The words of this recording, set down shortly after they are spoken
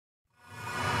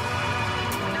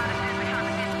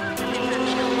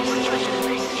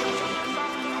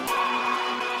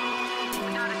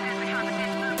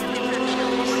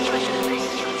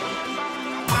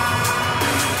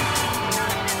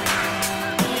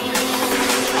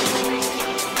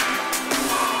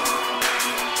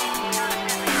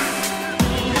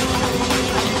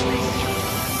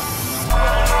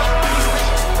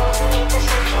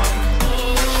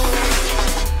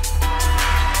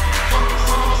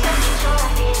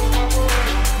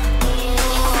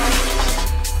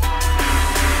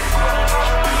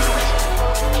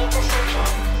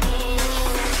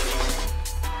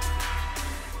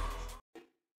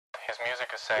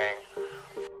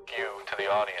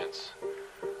arrogance,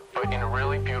 but in a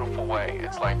really beautiful way.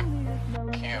 It's like,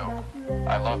 Q,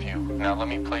 I love you. Now let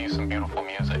me play you some beautiful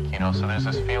music, you know? So there's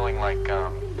this feeling like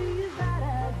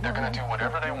they're gonna do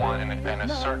whatever they want and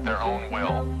assert their own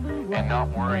will and not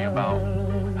worry about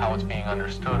how it's being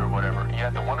understood or whatever.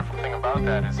 Yet the wonderful thing about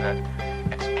that is that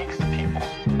it speaks to people.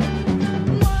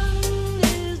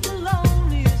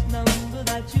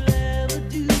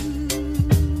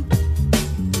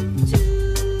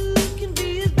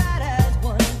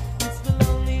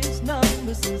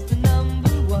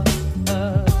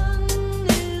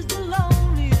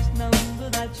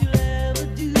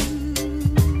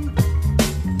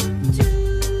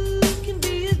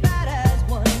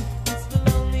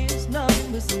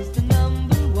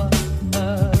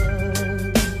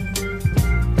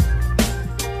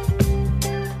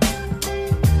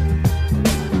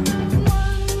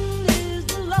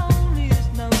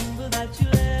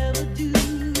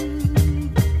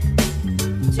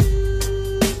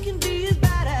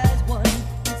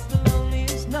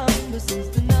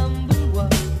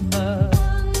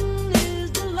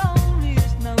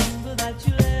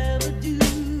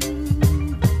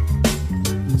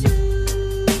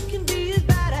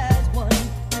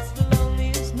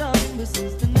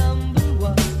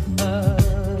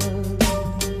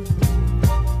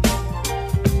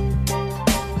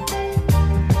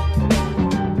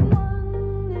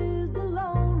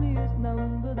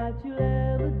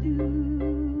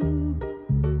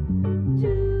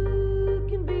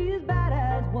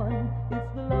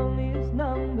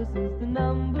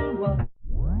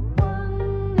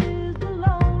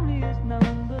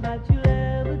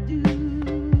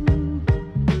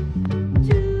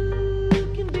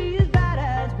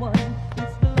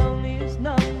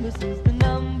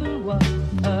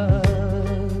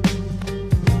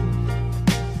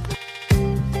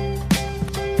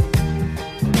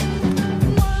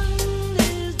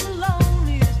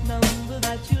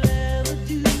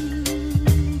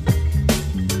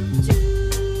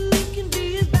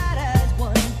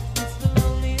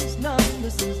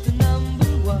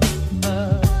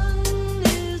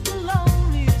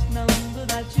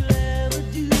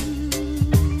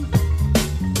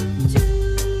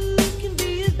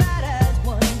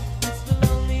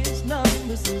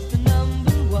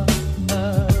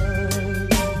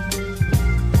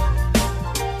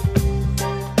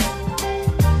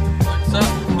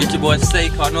 Boy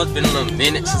Seiko. I know it's been a little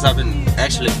minute since I've been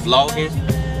actually vlogging,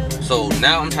 so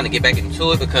now I'm trying to get back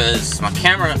into it because my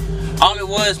camera, all it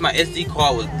was, my SD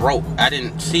card was broke. I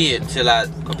didn't see it until I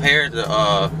compared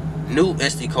the new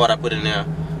SD card I put in there,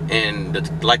 and the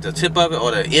tip of it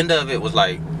or the end of it was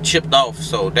like chipped off,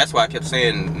 so that's why I kept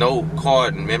saying no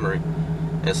card and memory.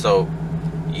 And so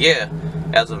yeah,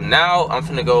 as of now I'm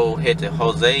finna go head to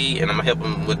Jose and I'm gonna help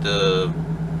him with the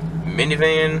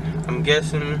minivan, I'm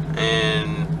guessing,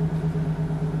 and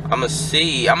I'm gonna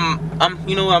see. You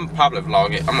know, I'm probably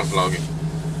vlog it. I'm gonna vlog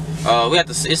it. We have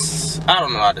to. It's, I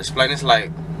don't know how to explain. It's like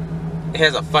it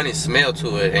has a funny smell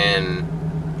to it, and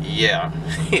yeah.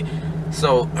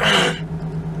 So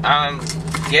I'm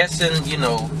guessing, you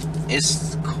know,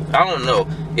 it's, I don't know.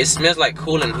 It smells like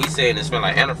coolant. He's saying it smells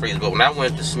like antifreeze, but when I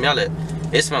went to smell it,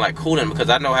 it smelled like coolant because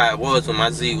I know how it was when my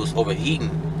Z was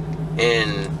overheating,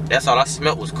 and that's all I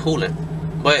smelled was coolant.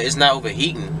 But it's not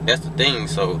overheating. That's the thing.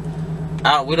 So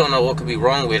we don't know what could be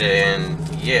wrong with it, and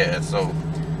yeah, so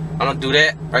I'm gonna do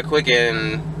that right quick,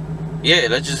 and yeah,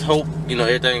 let's just hope, you know,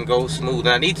 everything goes smooth. And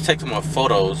I need to take some more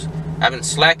photos. I've been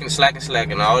slacking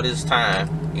all this time,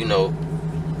 you know,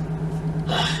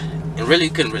 and really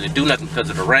couldn't really do nothing because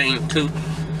of the rain too.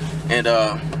 And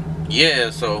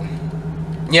yeah, so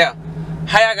yeah,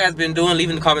 how y'all guys been doing? Leave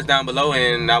in the comments down below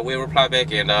and I will reply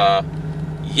back. And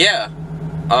yeah,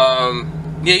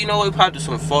 yeah, you know what, we probably do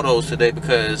some photos today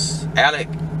because Alec,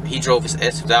 he drove his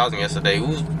S2000 yesterday. We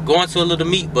was going to a little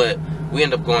meet, but we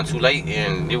ended up going too late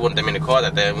and there wasn't that many cars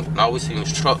out there. All we seen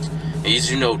was trucks. And as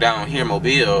you know, down here,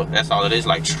 Mobile, that's all it is,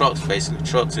 like trucks, basically.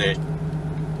 Trucks and,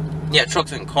 yeah,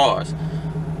 trucks and cars.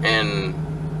 And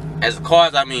as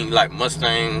cars, I mean like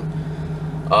Mustang,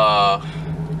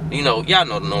 you know, y'all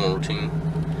know the normal routine.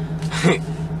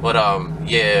 But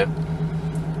yeah,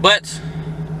 but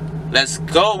let's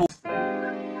go.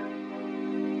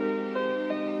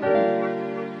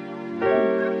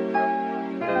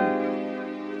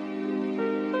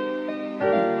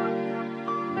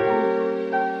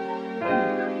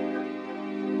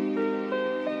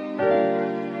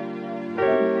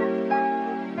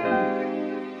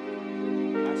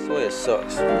 I swear it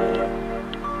sucks.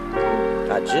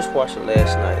 I just watched it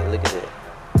last night. Look at that.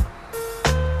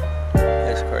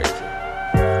 That's crazy.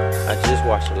 I just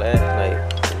watched it last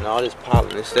night, and all this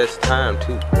pollen. It's that time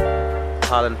too.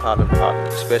 pollen,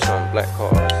 especially on black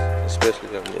cars,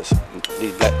 especially on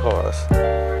these black cars.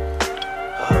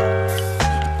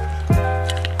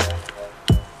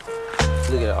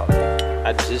 Look at all that.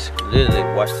 I just literally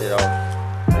washed it off.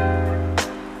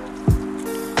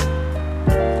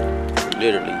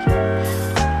 Literally.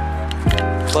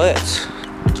 But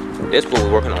that's what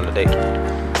we're working on today.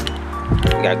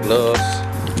 We got gloves,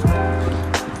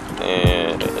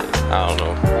 and I don't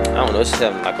know, it's just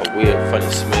having like a weird, funny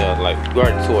smell. Like we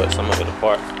already tore some of it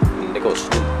apart, and there goes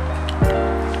Snoop.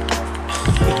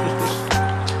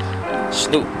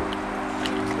 Snoop.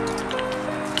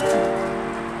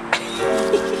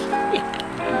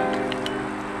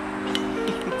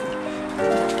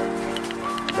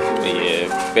 But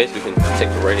yeah, basically can take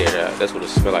the radiator out. That's what it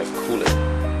smells like, cooling.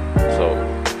 So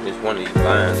there's one of these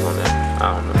lines on there. I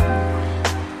don't know.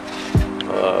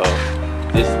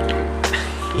 This.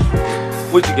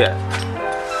 What you got?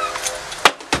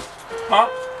 Huh?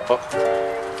 Oh.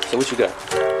 So what you got?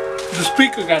 The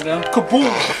speaker got done.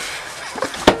 Kaboom!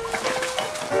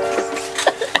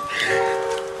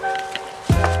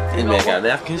 This man got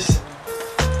napkins.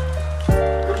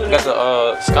 Got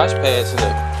the scotch pads in the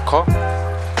car.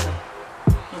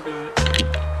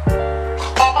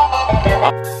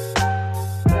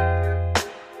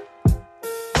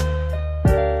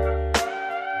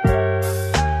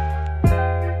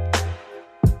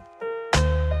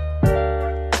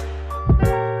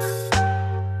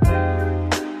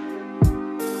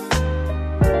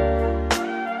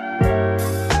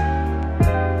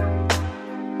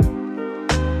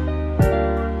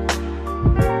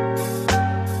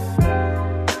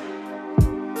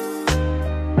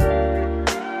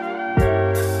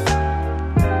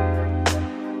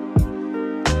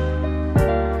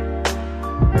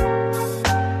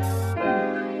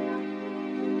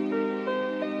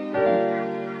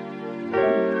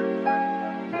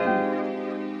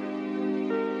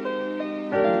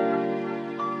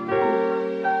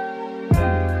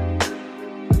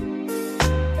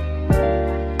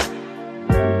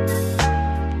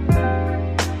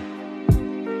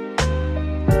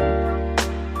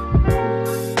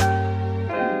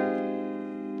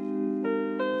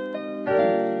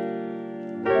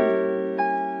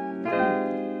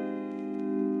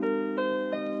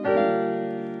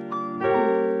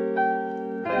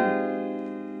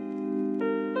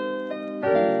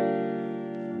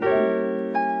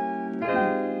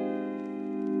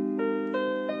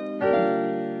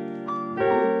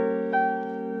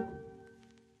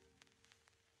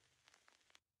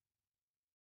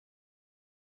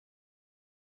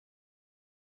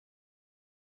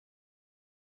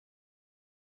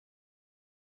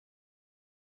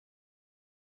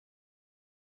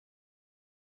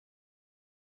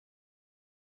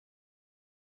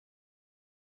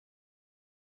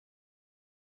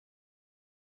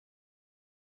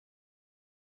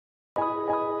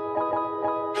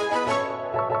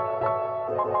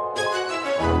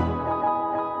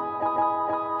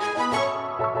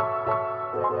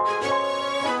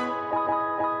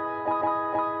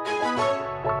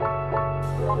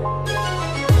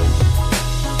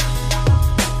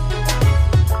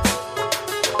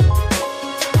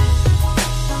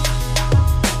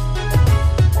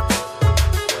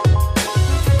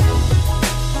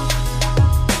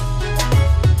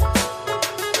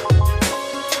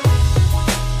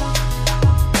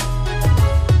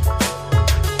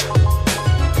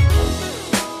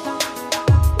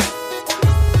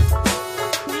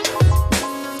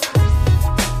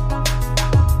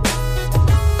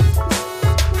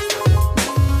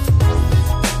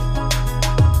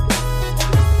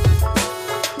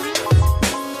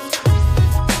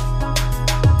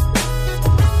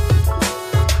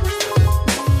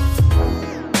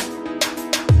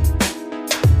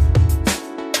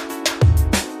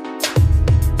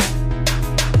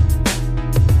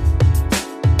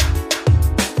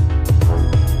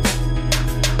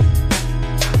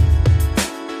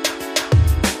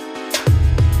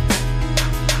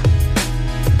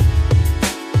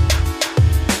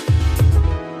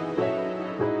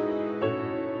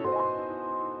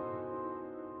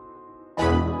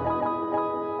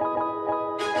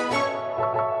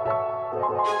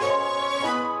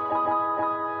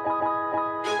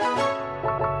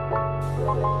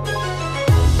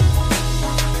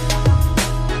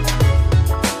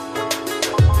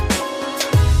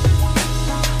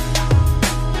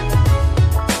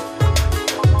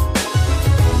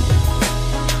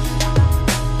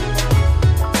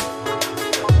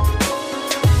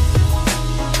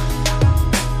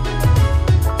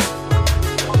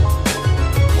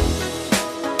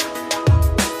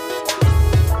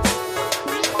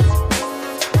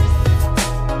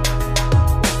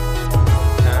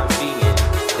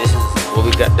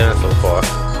 we got done so far,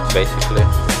 basically.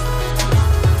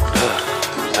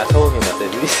 I told him, I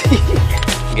said,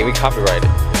 get me copyrighted.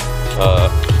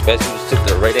 Basically just took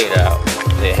the radiator out.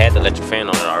 It had the electric fan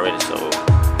on it already, so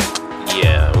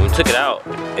yeah. When we took it out,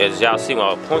 as y'all see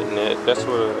while I'm pointing at, that's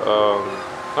where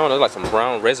I don't know, like some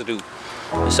brown residue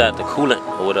inside the coolant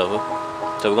or whatever.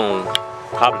 So we're gonna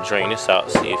probably drain this out,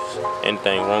 see if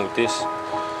anything wrong with this.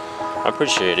 I'm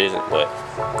pretty sure it isn't, but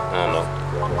I don't know.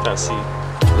 I'm trying to see a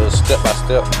little step by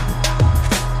step.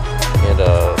 And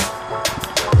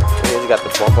here you got the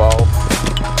bump off,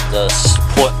 the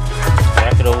support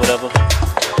bracket or whatever.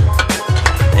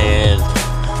 And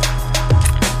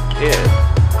yeah.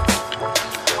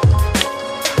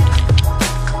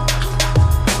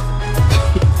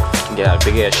 Got a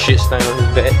big ass shit stain on his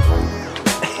back.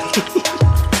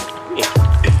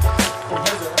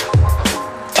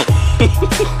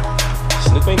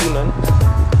 Snoop ain't do nothing.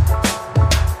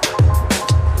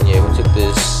 Yeah, we took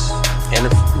this and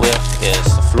well, yeah,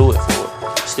 it's a fluid for it.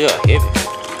 Still heavy.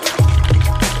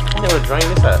 I never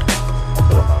drained this out.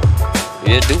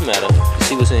 Yeah, it do matter. You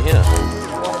see what's in here.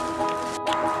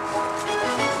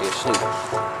 Yeah, Snoop.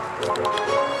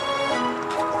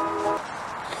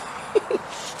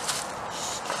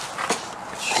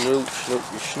 Snoop, Snoop,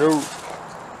 you Snoop.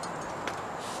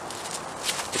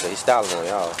 He's styling on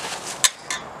y'all.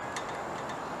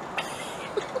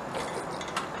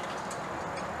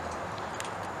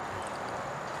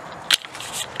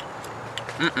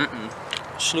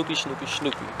 Snoopy, Snoopy,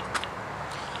 Snoopy.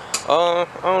 I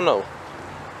don't know.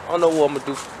 I don't know what I'm gonna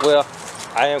do. Well,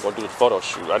 I am gonna do the photo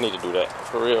shoot. I need to do that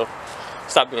for real.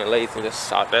 Stop being lazy.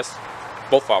 That's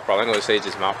both our problem. I ain't gonna say it's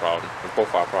just my problem. It's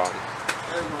both our problem.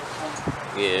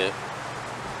 Yeah.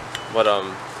 But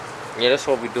yeah, that's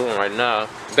what we're doing right now.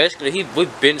 Basically,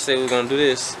 we've been saying we were gonna do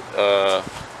this.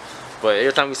 But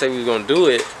every time we say we were gonna do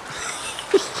it,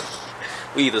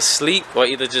 we either sleep or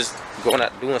either just going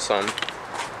out doing something.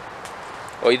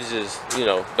 Or either just, you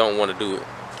know, don't want to do it.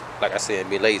 Like I said,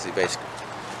 be lazy, basically.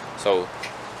 So,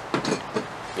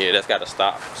 yeah, that's got to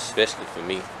stop, especially for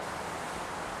me.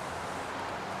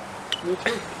 Me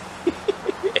too.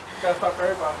 Gotta stop for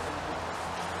everybody.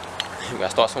 You gotta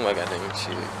start somewhere, goddamn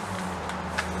shit.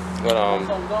 But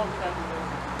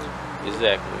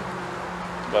exactly.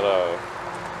 But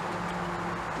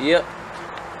yeah,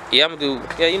 I'm gonna do.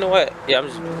 Yeah, you know what? Yeah, I'm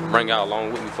just bring y'all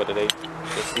along with me for today.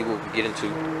 Let's see what we get into.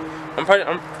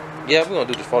 Yeah, we're gonna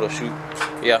do this photo shoot.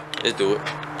 Yeah, let's do it.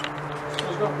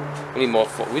 Let's go.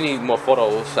 We need more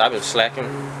photos. I've been slacking.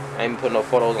 I ain't putting no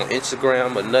photos on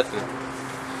Instagram or nothing.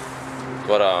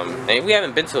 But and we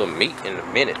haven't been to a meet in a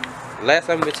minute. Last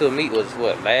time we went to a meet was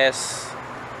what, last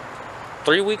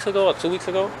 3 weeks ago or 2 weeks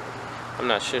ago? I'm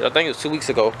not sure. I think it was 2 weeks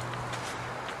ago.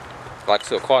 Like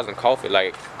to a Cars and Coffee.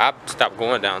 Like I stopped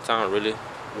going downtown really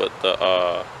with the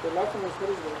last one was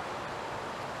Pittsburgh.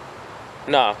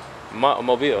 Nah,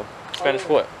 Mobile. Spanish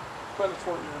Fort. Spanish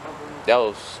Fort, yeah. That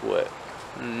was what?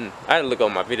 I didn't look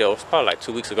on my videos. Probably like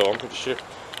 2 weeks ago. I'm pretty sure.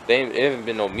 There haven't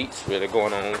been no meets really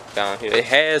going on down here. It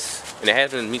has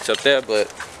been meets up there,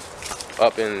 but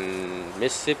up in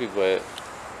Mississippi, but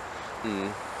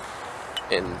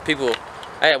and people.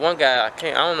 I had one guy. I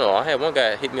don't know. I had one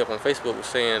guy hit me up on Facebook was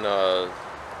saying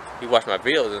he watched my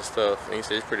videos and stuff, and he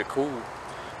said it's pretty cool.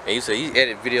 And he said he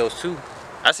edit videos too.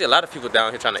 I see a lot of people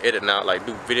down here trying to edit now, like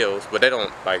do videos, but they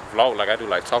don't like vlog like I do,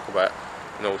 like talk about,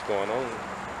 you know, what's going on.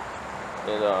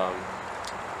 And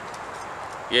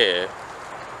yeah,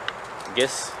 I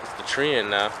guess it's the trend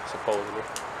now, supposedly.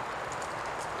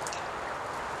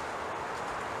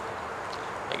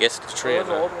 I guess it's the trend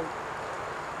now.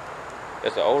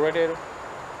 That's the old radiator?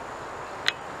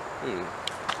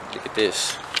 Look at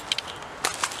this.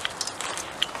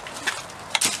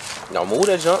 Now move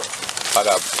that junk. I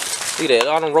got, look at that,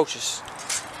 all them roaches.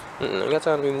 Ain't got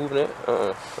time to be moving that.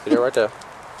 Look at that right there.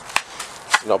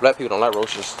 You know, black people don't like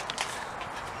roaches.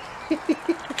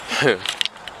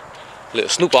 Little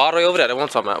Snoop all the way over there. That one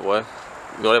talking about, boy.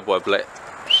 You know that boy black.